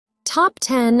Top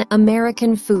 10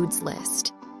 American Foods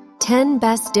List. 10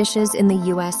 Best Dishes in the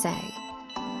USA.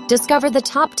 Discover the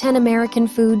top 10 American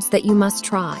foods that you must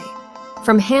try.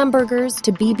 From hamburgers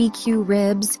to BBQ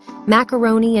ribs,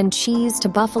 macaroni and cheese to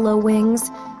buffalo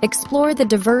wings, explore the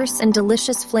diverse and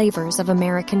delicious flavors of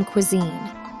American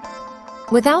cuisine.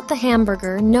 Without the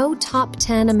hamburger, no top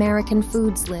 10 American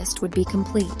foods list would be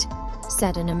complete,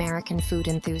 said an American food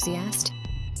enthusiast.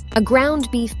 A ground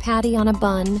beef patty on a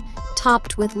bun,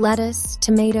 topped with lettuce,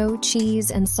 tomato,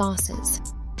 cheese, and sauces.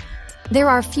 There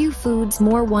are few foods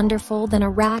more wonderful than a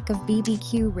rack of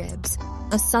BBQ ribs,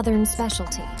 a Southern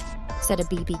specialty, said a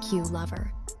BBQ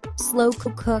lover. Slow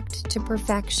cooked to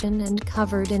perfection and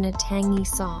covered in a tangy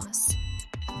sauce.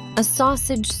 A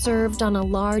sausage served on a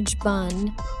large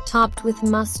bun, topped with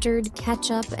mustard,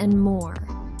 ketchup, and more,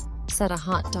 said a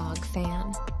hot dog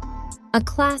fan. A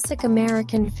classic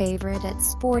American favorite at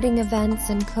sporting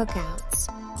events and cookouts.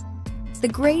 The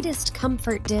greatest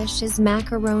comfort dish is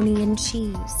macaroni and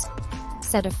cheese,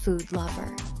 said a food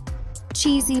lover.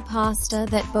 Cheesy pasta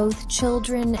that both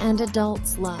children and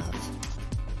adults love.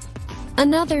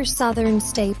 Another Southern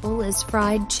staple is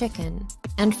fried chicken,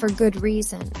 and for good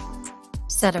reason,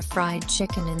 said a fried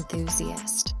chicken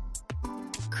enthusiast.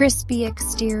 Crispy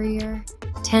exterior,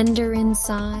 tender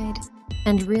inside,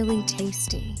 and really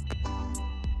tasty.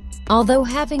 Although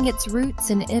having its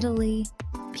roots in Italy,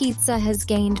 pizza has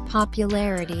gained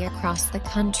popularity across the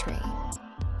country,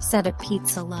 said a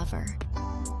pizza lover.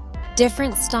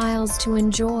 Different styles to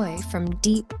enjoy, from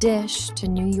deep dish to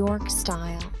New York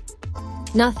style.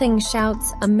 Nothing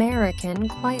shouts American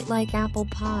quite like apple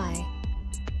pie,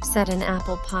 said an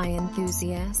apple pie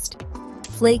enthusiast.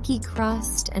 Flaky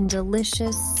crust and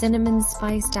delicious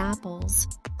cinnamon-spiced apples.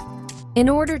 In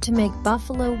order to make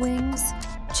buffalo wings,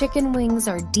 chicken wings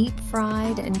are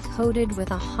deep-fried and coated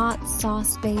with a hot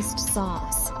sauce-based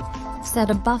sauce, said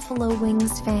a Buffalo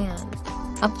Wings fan,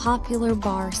 a popular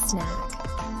bar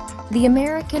snack. The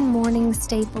American morning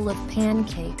staple of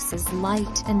pancakes is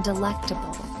light and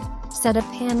delectable, said a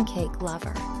pancake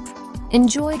lover.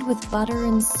 Enjoyed with butter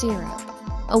and syrup,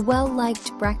 a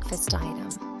well-liked breakfast item.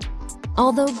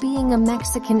 Although being a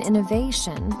Mexican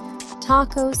innovation,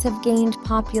 tacos have gained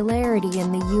popularity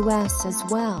in the U.S. as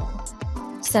well,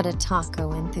 said a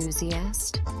taco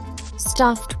enthusiast.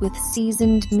 Stuffed with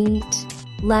seasoned meat,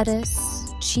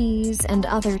 lettuce, cheese, and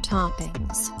other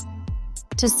toppings.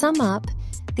 To sum up,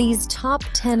 these top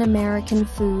 10 American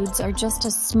foods are just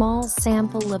a small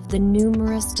sample of the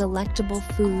numerous delectable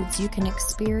foods you can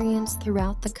experience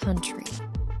throughout the country.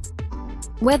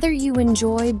 Whether you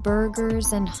enjoy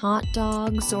burgers and hot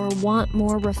dogs or want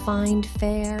more refined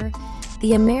fare,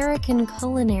 the American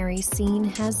culinary scene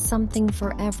has something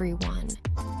for everyone.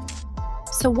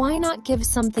 So why not give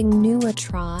something new a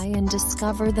try and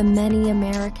discover the many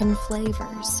American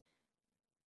flavors?